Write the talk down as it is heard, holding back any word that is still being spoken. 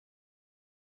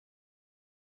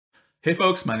Hey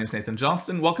folks, my name is Nathan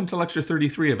Johnston. Welcome to lecture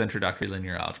 33 of Introductory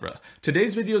Linear Algebra.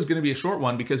 Today's video is going to be a short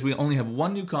one because we only have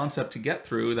one new concept to get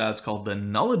through. That's called the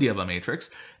nullity of a matrix.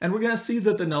 And we're going to see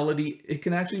that the nullity, it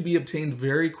can actually be obtained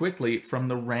very quickly from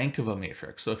the rank of a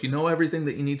matrix. So if you know everything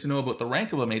that you need to know about the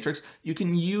rank of a matrix, you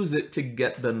can use it to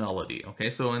get the nullity. Okay,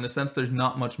 so in a sense, there's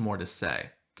not much more to say.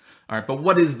 All right, but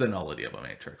what is the nullity of a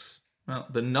matrix? Well,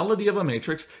 the nullity of a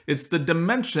matrix, it's the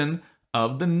dimension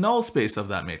of the null space of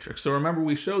that matrix. So remember,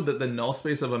 we showed that the null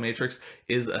space of a matrix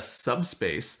is a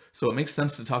subspace, so it makes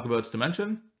sense to talk about its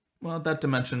dimension. Well, that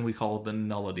dimension we call the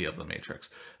nullity of the matrix,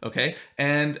 okay?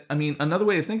 And I mean, another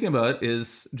way of thinking about it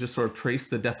is just sort of trace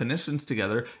the definitions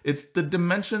together. It's the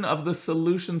dimension of the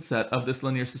solution set of this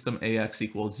linear system AX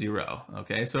equals 0,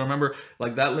 okay? So remember,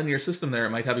 like that linear system there,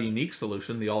 it might have a unique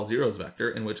solution, the all zeros vector,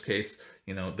 in which case,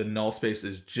 you know, the null space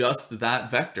is just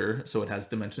that vector, so it has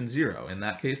dimension 0. In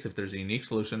that case, if there's a unique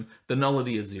solution, the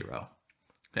nullity is 0,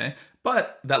 okay?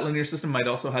 But that linear system might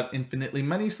also have infinitely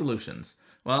many solutions.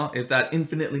 Well, if that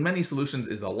infinitely many solutions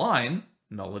is a line,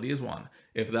 nullity is 1.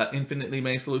 If that infinitely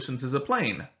many solutions is a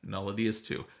plane, nullity is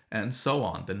 2, and so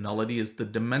on. The nullity is the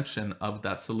dimension of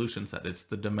that solution set. It's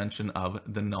the dimension of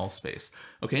the null space.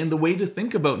 Okay, and the way to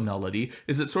think about nullity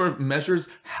is it sort of measures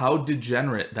how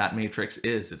degenerate that matrix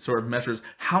is. It sort of measures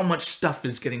how much stuff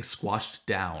is getting squashed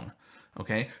down.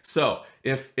 Okay, so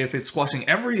if it's squashing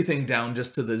everything down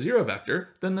just to the 0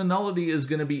 vector, then the nullity is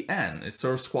going to be n. It's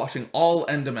sort of squashing all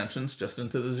n dimensions just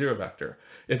into the 0 vector.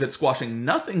 If it's squashing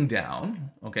nothing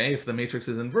down, okay, if the matrix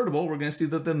is invertible, we're going to see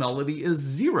that the nullity is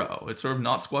 0. It's sort of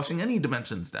not squashing any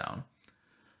dimensions down.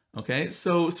 Okay,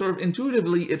 so sort of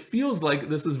intuitively, it feels like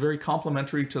this is very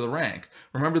complementary to the rank.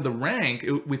 Remember, the rank,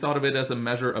 we thought of it as a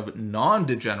measure of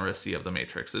non-degeneracy of the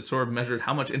matrix. It sort of measured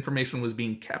how much information was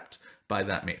being kept by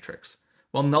that matrix.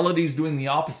 Well, nullity is doing the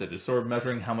opposite. It's sort of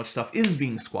measuring how much stuff is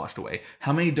being squashed away,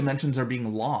 how many dimensions are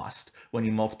being lost when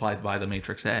you multiply it by the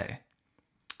matrix A.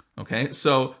 Okay,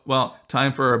 so, well,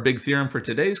 time for our big theorem for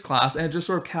today's class, and it just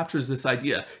sort of captures this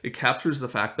idea. It captures the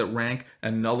fact that rank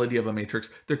and nullity of a matrix,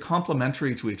 they're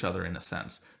complementary to each other in a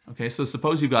sense. Okay, so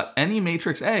suppose you've got any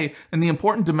matrix A, and the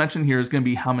important dimension here is going to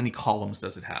be how many columns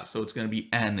does it have. So it's going to be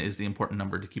n is the important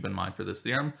number to keep in mind for this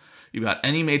theorem. You've got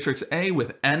any matrix A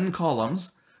with n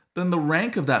columns, then the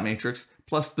rank of that matrix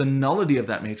plus the nullity of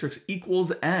that matrix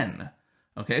equals n.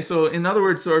 Okay, so in other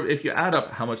words, sort of if you add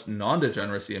up how much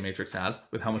non-degeneracy a matrix has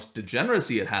with how much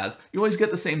degeneracy it has, you always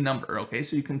get the same number, okay?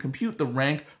 So you can compute the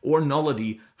rank or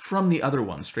nullity from the other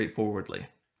one straightforwardly.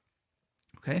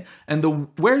 Okay, and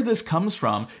where this comes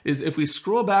from is if we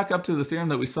scroll back up to the theorem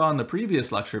that we saw in the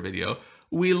previous lecture video,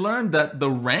 we learned that the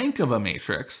rank of a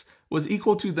matrix was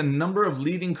equal to the number of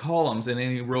leading columns in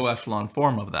any row echelon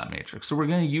form of that matrix. So we're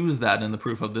going to use that in the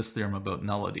proof of this theorem about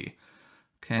nullity.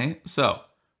 Okay, so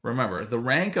remember, the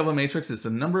rank of a matrix is the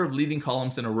number of leading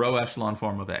columns in a row echelon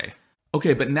form of A.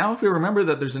 Okay, but now if we remember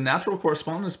that there's a natural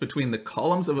correspondence between the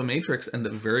columns of a matrix and the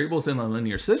variables in a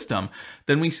linear system,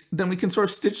 then we can sort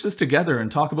of stitch this together and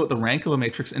talk about the rank of a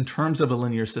matrix in terms of a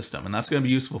linear system, and that's going to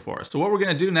be useful for us. So what we're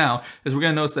going to do now is we're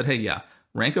going to notice that, hey, yeah,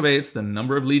 rank of A is the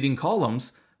number of leading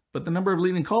columns, but the number of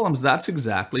leading columns, that's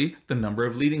exactly the number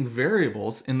of leading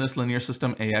variables in this linear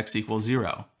system AX equals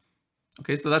 0.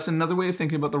 Okay, so that's another way of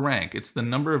thinking about the rank. It's the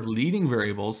number of leading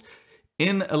variables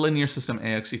in a linear system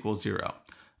AX equals 0.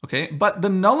 Okay, but the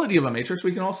nullity of a matrix,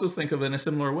 we can also think of in a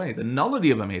similar way. The nullity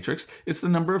of a matrix is the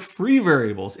number of free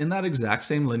variables in that exact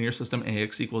same linear system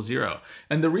AX equals 0.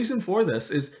 And the reason for this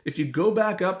is if you go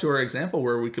back up to our example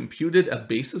where we computed a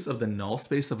basis of the null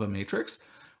space of a matrix,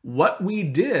 what we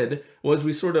did was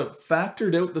we sort of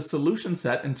factored out the solution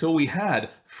set until we had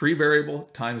free variable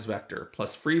times vector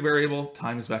plus free variable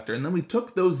times vector. And then we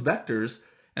took those vectors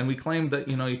and we claimed that,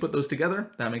 you know, you put those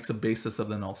together, that makes a basis of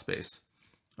the null space.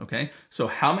 Okay, so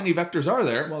how many vectors are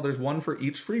there? Well, there's one for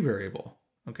each free variable.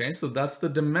 Okay, so that's the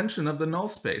dimension of the null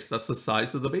space. That's the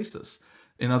size of the basis.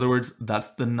 In other words,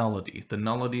 that's the nullity. The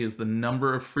nullity is the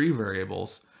number of free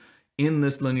variables in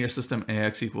this linear system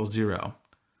AX equals 0.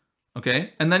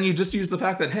 Okay, and then you just use the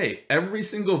fact that, hey, every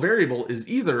single variable is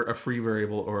either a free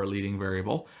variable or a leading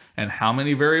variable. And how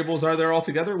many variables are there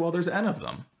altogether? Well, there's n of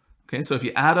them. Okay, so if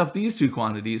you add up these two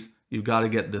quantities, you've got to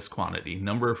get this quantity.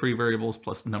 Number of free variables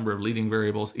plus number of leading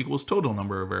variables equals total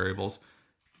number of variables.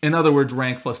 In other words,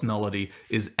 rank plus nullity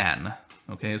is n.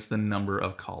 Okay, it's the number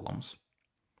of columns.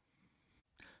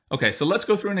 Okay, so let's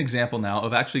go through an example now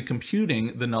of actually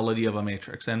computing the nullity of a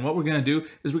matrix. And what we're going to do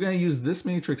is we're going to use this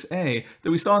matrix A that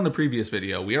we saw in the previous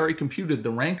video. We already computed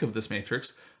the rank of this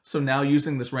matrix. So now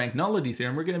using this rank nullity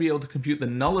theorem, we're going to be able to compute the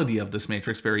nullity of this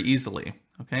matrix very easily.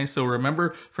 Okay, so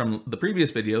remember from the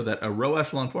previous video that a row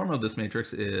echelon form of this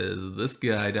matrix is this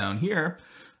guy down here.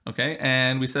 Okay,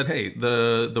 and we said, hey,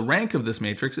 the rank of this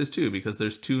matrix is 2 because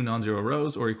there's 2 non-zero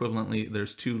rows, or equivalently,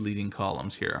 there's 2 leading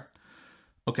columns here.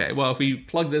 Okay, well, if we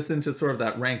plug this into sort of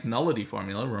that rank nullity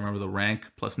formula, remember the rank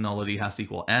plus nullity has to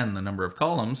equal n, the number of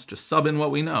columns, just sub in what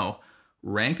we know.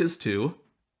 Rank is 2,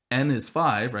 n is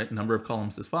 5, right? Number of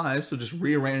columns is 5, so just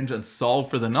rearrange and solve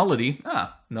for the nullity.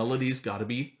 Nullity's got to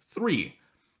be 3.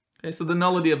 Okay, so the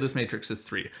nullity of this matrix is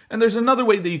 3. And there's another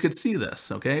way that you could see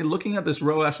this, okay? Looking at this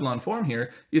row echelon form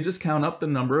here, you just count up the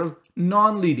number of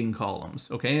non-leading columns,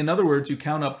 okay? In other words, you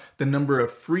count up the number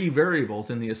of free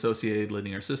variables in the associated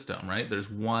linear system, right?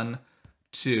 There's 1,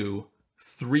 2,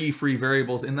 3 free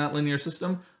variables in that linear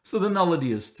system, so the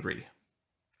nullity is 3.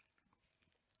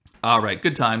 All right,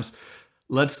 good times.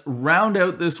 Let's round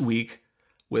out this week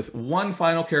with one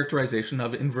final characterization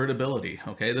of invertibility,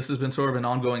 okay? This has been sort of an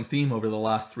ongoing theme over the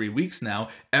last 3 weeks now.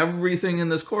 Everything in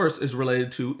this course is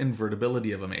related to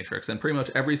invertibility of a matrix, and pretty much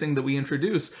everything that we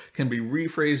introduce can be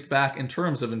rephrased back in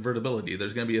terms of invertibility.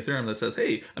 There's going to be a theorem that says,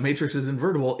 hey, a matrix is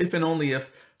invertible if and only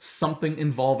if something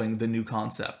involving the new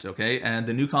concept, okay? And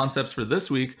the new concepts for this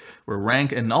week were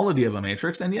rank and nullity of a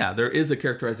matrix, and yeah, there is a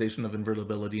characterization of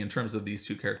invertibility in terms of these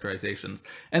two characterizations,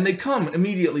 and they come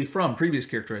immediately from previous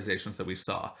characterizations that we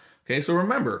saw. Okay, so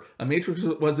remember, a matrix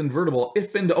was invertible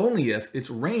if and only if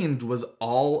its range was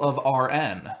all of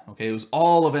Rn, okay? It was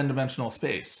all of n-dimensional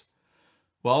space.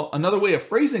 Well, another way of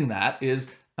phrasing that is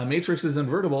a matrix is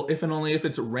invertible if and only if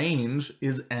its range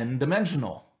is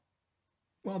n-dimensional.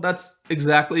 Well, that's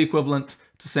exactly equivalent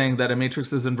to saying that a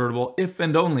matrix is invertible if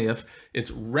and only if its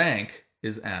rank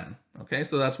is n. Okay,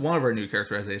 so that's one of our new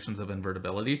characterizations of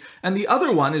invertibility. And the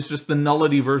other one is just the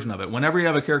nullity version of it. Whenever you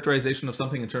have a characterization of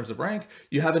something in terms of rank,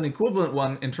 you have an equivalent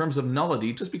one in terms of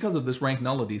nullity just because of this rank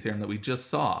nullity theorem that we just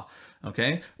saw.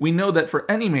 Okay, we know that for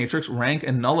any matrix, rank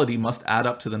and nullity must add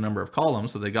up to the number of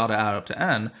columns, so they got to add up to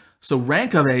n. So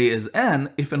rank of A is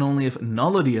n if and only if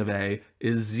nullity of A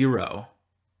is 0.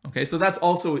 Okay, so that's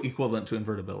also equivalent to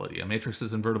invertibility. A matrix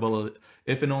is invertible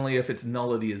if and only if its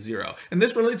nullity is 0. And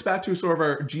this relates back to sort of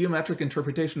our geometric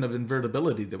interpretation of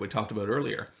invertibility that we talked about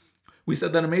earlier. We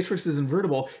said that a matrix is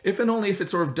invertible if and only if it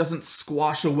sort of doesn't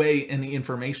squash away any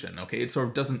information, okay? It sort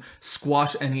of doesn't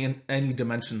squash any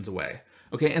dimensions away.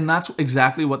 Okay, and that's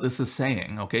exactly what this is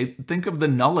saying, okay? Think of the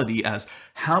nullity as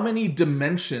how many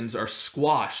dimensions are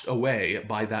squashed away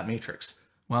by that matrix.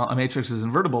 Well, a matrix is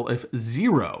invertible if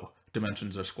 0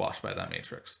 dimensions are squashed by that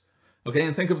matrix. Okay,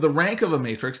 and think of the rank of a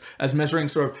matrix as measuring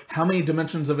sort of how many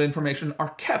dimensions of information are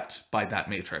kept by that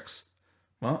matrix.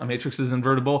 Well, a matrix is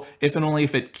invertible if and only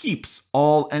if it keeps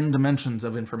all n dimensions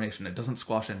of information. It doesn't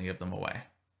squash any of them away.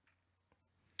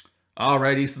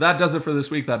 Alrighty, so that does it for this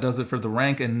week. That does it for the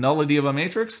rank and nullity of a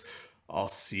matrix. I'll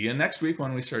see you next week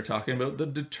when we start talking about the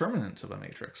determinants of a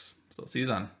matrix. So see you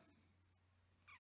then.